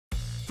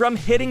From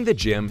hitting the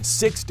gym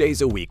 6 days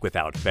a week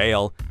without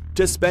fail,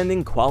 to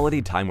spending quality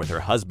time with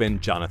her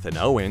husband, Jonathan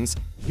Owens,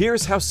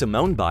 here's how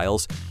Simone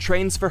Biles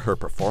trains for her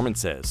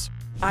performances.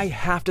 I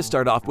have to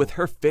start off with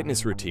her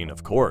fitness routine,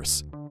 of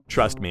course.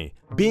 Trust me,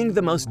 being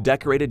the most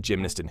decorated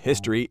gymnast in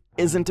history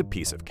isn't a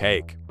piece of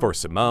cake. For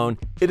Simone,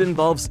 it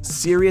involves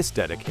serious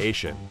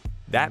dedication.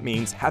 That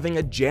means having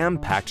a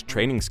jam-packed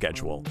training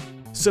schedule.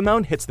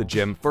 Simone hits the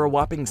gym for a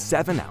whopping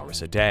 7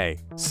 hours a day,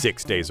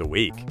 6 days a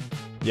week.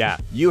 Yeah,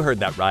 you heard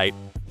that right.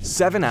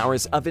 7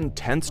 hours of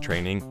intense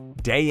training,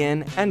 day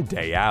in and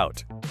day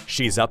out.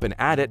 She's up and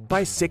at it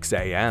by 6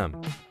 a.m.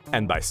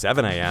 And by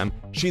 7 a.m.,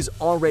 she's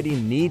already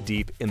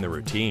knee-deep in the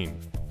routine.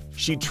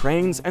 She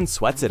trains and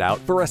sweats it out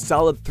for a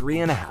solid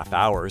 3.5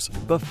 hours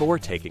before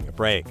taking a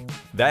break.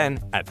 Then,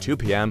 at 2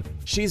 p.m.,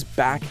 she's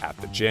back at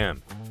the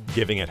gym,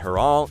 giving it her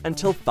all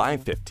until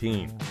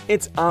 5:15.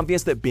 It's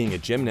obvious that being a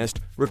gymnast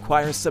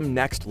requires some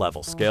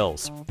next-level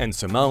skills, and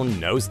Simone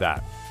knows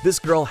that. This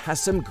girl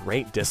has some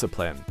great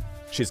discipline.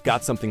 She's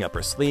got something up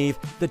her sleeve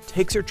that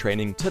takes her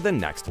training to the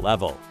next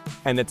level,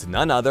 and it's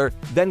none other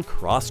than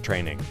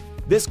cross-training.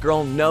 This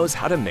girl knows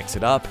how to mix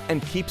it up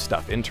and keep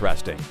stuff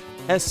interesting,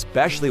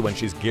 especially when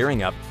she's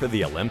gearing up for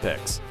the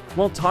Olympics.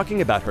 While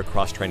talking about her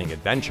cross-training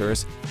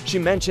adventures, she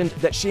mentioned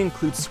that she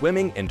includes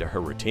swimming into her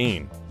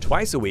routine.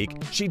 Twice a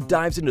week, she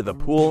dives into the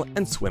pool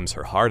and swims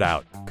her heart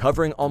out,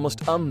 covering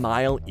almost a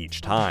mile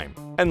each time.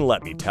 And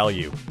let me tell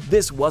you,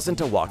 this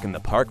wasn't a walk in the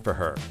park for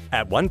her.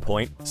 At one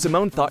point,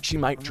 Simone thought she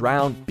might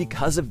drown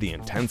because of the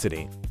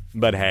intensity.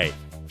 But hey,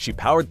 she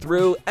powered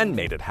through and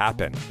made it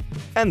happen.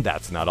 And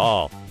that's not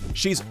all.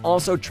 She's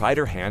also tried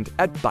her hand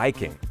at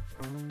biking.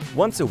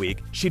 Once a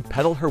week, she'd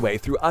pedal her way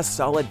through a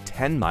solid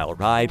 10-mile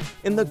ride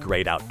in the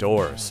great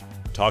outdoors.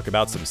 Talk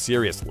about some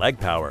serious leg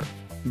power.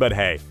 But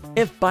hey,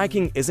 if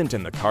biking isn't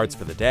in the cards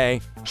for the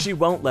day, she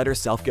won't let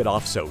herself get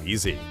off so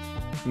easy.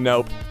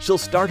 Nope, she'll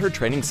start her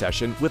training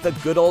session with a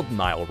good old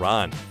mile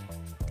run.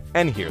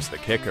 And here's the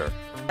kicker.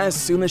 As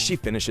soon as she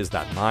finishes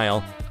that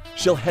mile,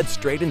 she'll head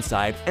straight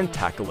inside and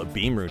tackle a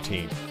beam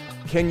routine.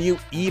 Can you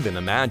even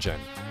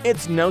imagine?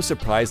 It's no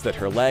surprise that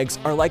her legs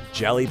are like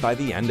jelly by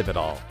the end of it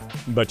all.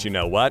 But you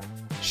know what?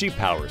 She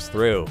powers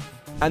through.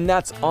 And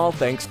that's all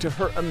thanks to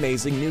her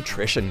amazing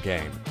nutrition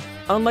game.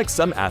 Unlike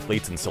some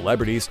athletes and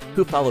celebrities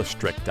who follow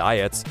strict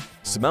diets,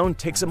 Simone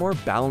takes a more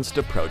balanced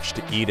approach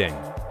to eating.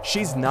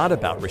 She's not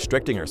about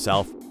restricting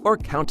herself or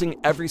counting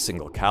every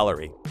single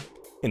calorie.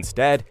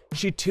 Instead,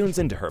 she tunes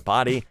into her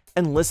body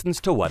and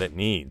listens to what it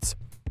needs,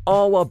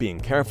 all while being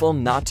careful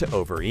not to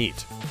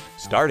overeat.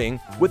 Starting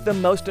with the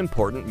most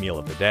important meal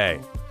of the day.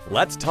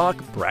 Let's talk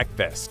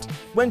breakfast.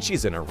 When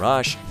she's in a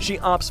rush, she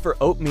opts for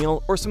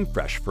oatmeal or some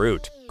fresh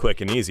fruit. Quick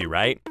and easy,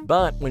 right?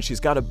 But when she's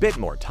got a bit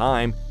more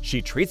time,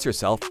 she treats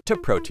herself to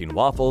protein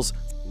waffles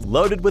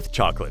loaded with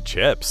chocolate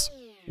chips.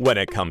 When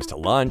it comes to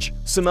lunch,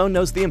 Simone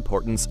knows the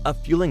importance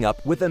of fueling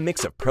up with a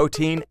mix of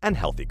protein and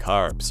healthy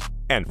carbs.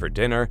 And for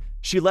dinner,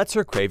 she lets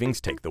her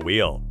cravings take the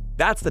wheel.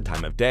 That's the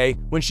time of day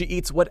when she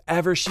eats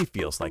whatever she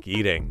feels like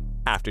eating.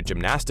 After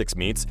gymnastics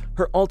meets,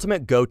 her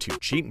ultimate go-to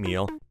cheat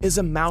meal is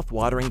a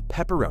mouth-watering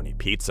pepperoni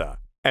pizza.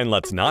 And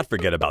let's not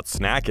forget about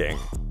snacking.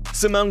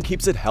 Simone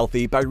keeps it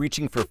healthy by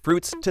reaching for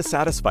fruits to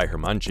satisfy her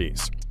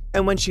munchies.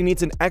 And when she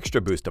needs an extra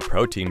boost of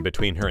protein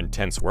between her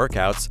intense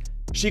workouts,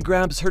 she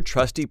grabs her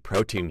trusty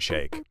protein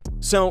shake.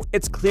 So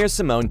it's clear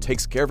Simone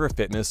takes care of her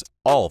fitness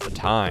all the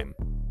time.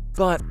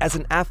 But as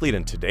an athlete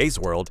in today's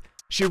world,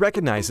 she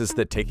recognizes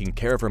that taking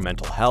care of her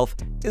mental health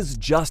is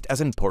just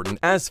as important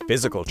as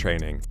physical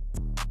training.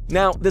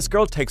 Now, this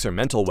girl takes her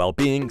mental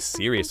well-being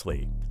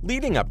seriously.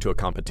 Leading up to a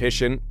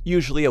competition,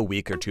 usually a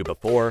week or two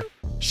before,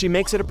 she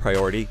makes it a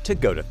priority to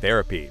go to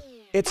therapy.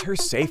 It's her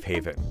safe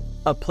haven,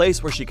 a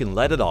place where she can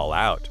let it all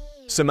out.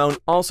 Simone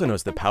also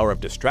knows the power of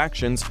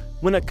distractions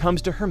when it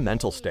comes to her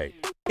mental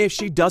state. If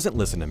she doesn't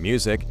listen to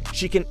music,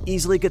 she can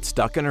easily get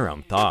stuck in her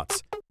own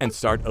thoughts and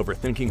start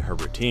overthinking her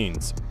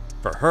routines.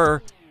 For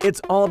her,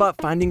 it's all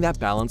about finding that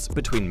balance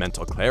between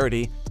mental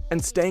clarity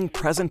and staying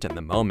present in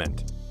the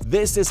moment.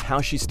 This is how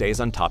she stays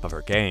on top of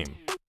her game.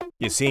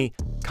 You see,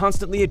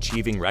 constantly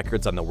achieving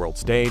records on the world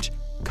stage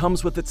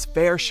comes with its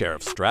fair share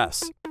of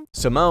stress.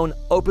 Simone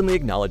openly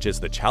acknowledges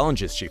the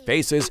challenges she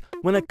faces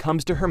when it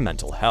comes to her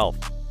mental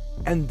health.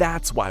 And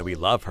that's why we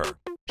love her.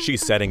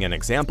 She's setting an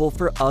example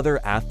for other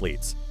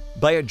athletes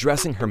by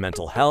addressing her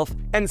mental health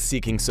and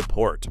seeking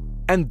support.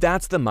 And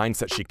that's the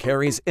mindset she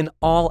carries in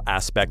all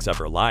aspects of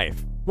her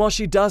life. While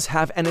she does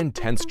have an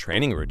intense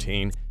training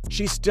routine,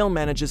 she still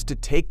manages to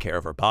take care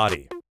of her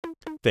body.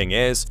 Thing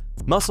is,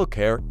 muscle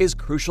care is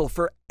crucial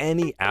for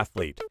any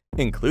athlete,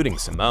 including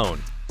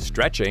Simone.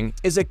 Stretching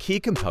is a key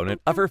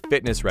component of her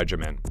fitness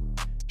regimen.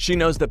 She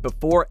knows that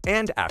before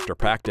and after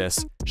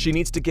practice, she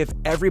needs to give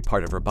every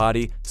part of her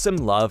body some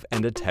love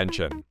and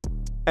attention.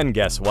 And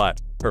guess what?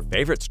 Her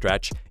favorite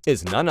stretch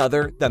is none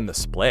other than the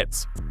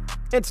splits.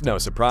 It's no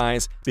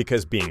surprise,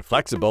 because being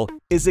flexible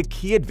is a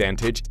key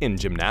advantage in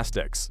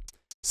gymnastics.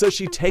 So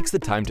she takes the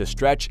time to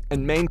stretch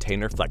and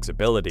maintain her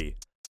flexibility,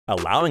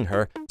 allowing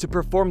her to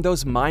perform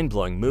those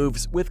mind-blowing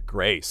moves with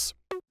grace.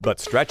 But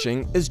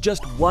stretching is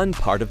just one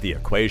part of the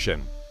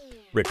equation.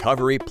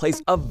 Recovery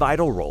plays a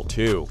vital role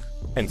too,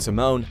 and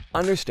Simone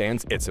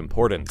understands its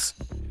importance.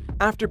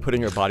 After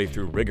putting her body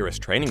through rigorous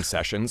training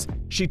sessions,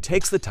 she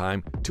takes the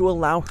time to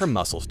allow her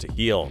muscles to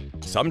heal.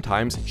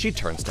 Sometimes she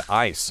turns to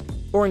ice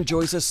or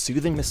enjoys a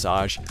soothing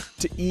massage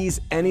to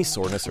ease any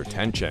soreness or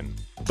tension.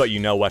 But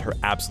you know what her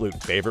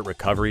absolute favorite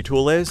recovery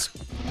tool is?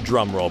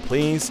 Drum roll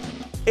please.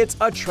 It's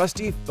a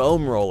trusty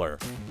foam roller.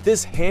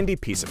 This handy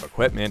piece of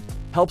equipment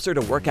helps her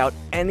to work out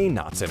any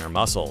knots in her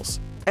muscles.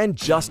 And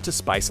just to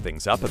spice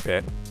things up a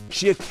bit,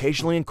 she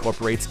occasionally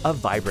incorporates a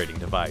vibrating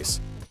device,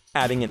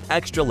 adding an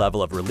extra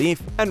level of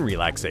relief and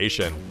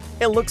relaxation.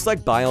 It looks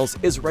like Biles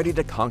is ready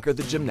to conquer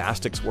the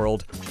gymnastics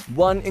world,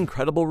 one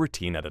incredible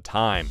routine at a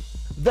time.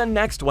 The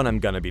next one I'm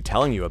going to be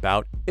telling you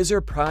about is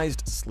her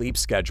prized sleep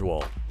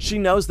schedule. She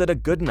knows that a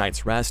good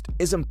night's rest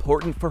is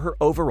important for her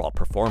overall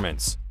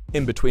performance.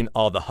 In between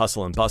all the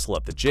hustle and bustle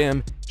of the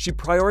gym, she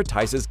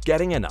prioritizes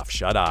getting enough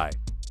shut-eye.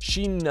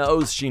 She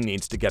knows she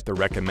needs to get the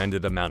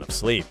recommended amount of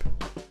sleep,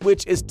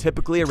 which is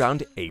typically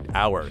around 8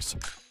 hours.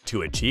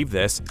 To achieve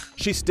this,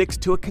 she sticks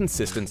to a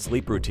consistent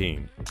sleep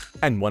routine.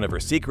 And one of her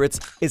secrets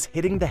is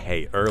hitting the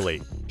hay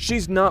early.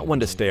 She's not one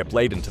to stay up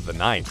late into the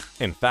night.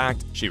 In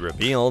fact, she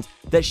revealed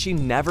that she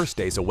never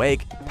stays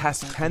awake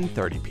past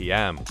 10:30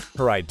 p.m.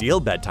 Her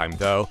ideal bedtime,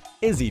 though,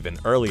 is even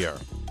earlier,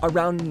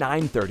 around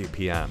 9:30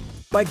 p.m.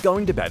 By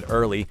going to bed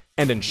early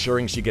and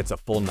ensuring she gets a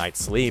full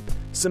night's sleep,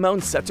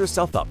 Simone sets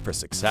herself up for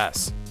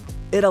success.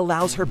 It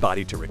allows her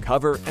body to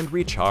recover and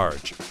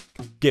recharge,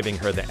 giving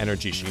her the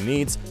energy she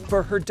needs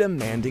for her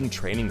demanding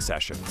training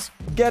sessions.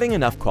 Getting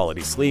enough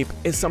quality sleep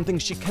is something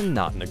she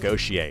cannot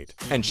negotiate,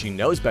 and she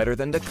knows better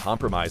than to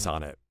compromise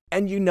on it.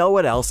 And you know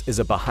what else is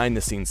a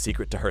behind-the-scenes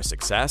secret to her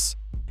success?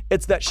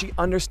 It's that she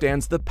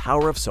understands the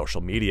power of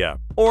social media,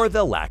 or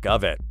the lack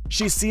of it.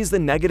 She sees the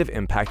negative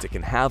impact it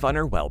can have on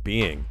her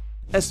well-being,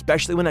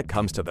 especially when it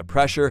comes to the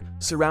pressure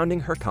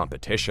surrounding her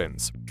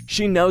competitions.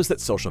 She knows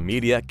that social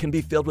media can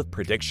be filled with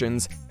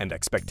predictions and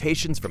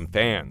expectations from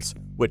fans,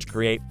 which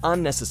create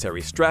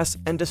unnecessary stress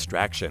and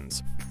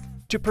distractions.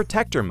 To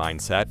protect her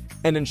mindset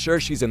and ensure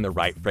she's in the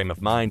right frame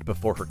of mind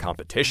before her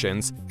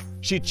competitions,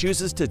 she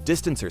chooses to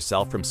distance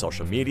herself from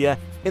social media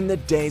in the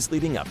days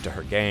leading up to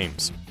her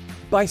games.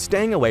 By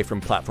staying away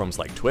from platforms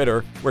like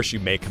Twitter, where she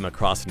may come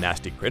across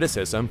nasty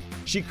criticism,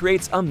 she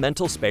creates a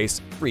mental space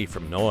free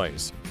from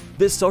noise.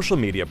 This social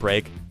media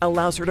break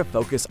allows her to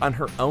focus on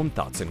her own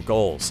thoughts and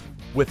goals,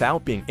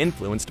 without being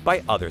influenced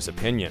by others'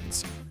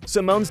 opinions.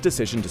 Simone's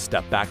decision to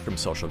step back from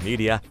social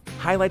media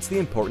highlights the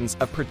importance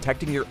of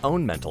protecting your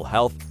own mental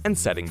health and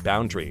setting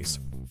boundaries.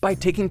 By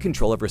taking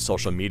control of her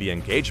social media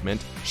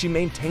engagement, she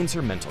maintains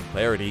her mental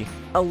clarity,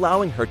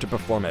 allowing her to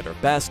perform at her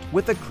best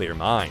with a clear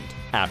mind.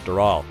 After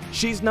all,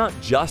 she's not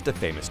just a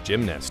famous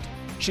gymnast,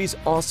 she's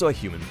also a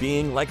human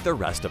being like the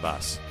rest of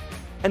us.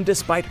 And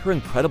despite her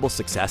incredible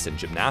success in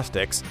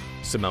gymnastics,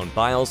 Simone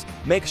Biles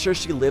makes sure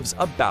she lives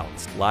a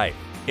balanced life.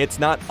 It's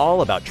not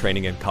all about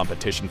training and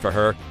competition for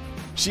her.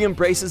 She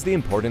embraces the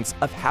importance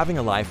of having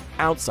a life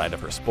outside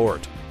of her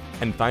sport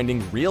and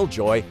finding real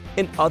joy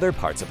in other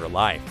parts of her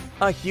life.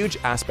 A huge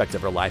aspect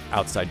of her life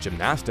outside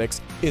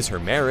gymnastics is her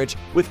marriage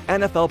with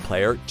NFL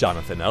player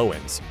Jonathan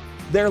Owens.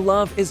 Their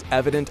love is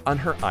evident on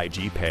her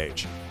IG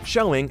page,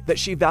 showing that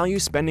she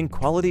values spending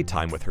quality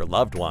time with her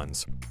loved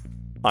ones.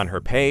 On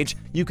her page,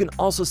 you can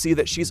also see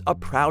that she's a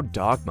proud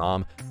dog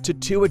mom to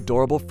 2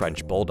 adorable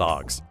French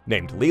bulldogs,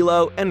 named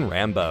Lilo and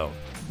Rambo.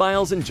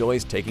 Biles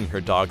enjoys taking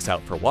her dogs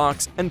out for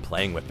walks and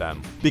playing with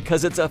them,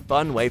 because it's a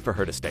fun way for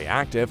her to stay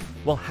active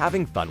while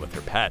having fun with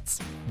her pets.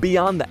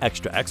 Beyond the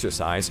extra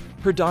exercise,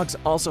 her dogs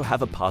also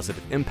have a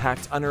positive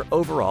impact on her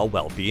overall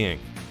well-being,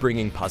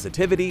 bringing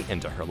positivity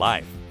into her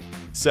life.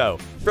 So,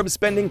 from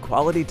spending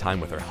quality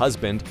time with her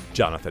husband,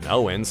 Jonathan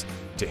Owens,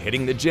 to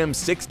hitting the gym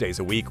 6 days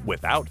a week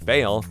without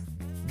fail,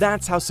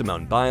 that's how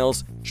Simone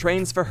Biles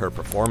trains for her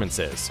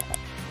performances.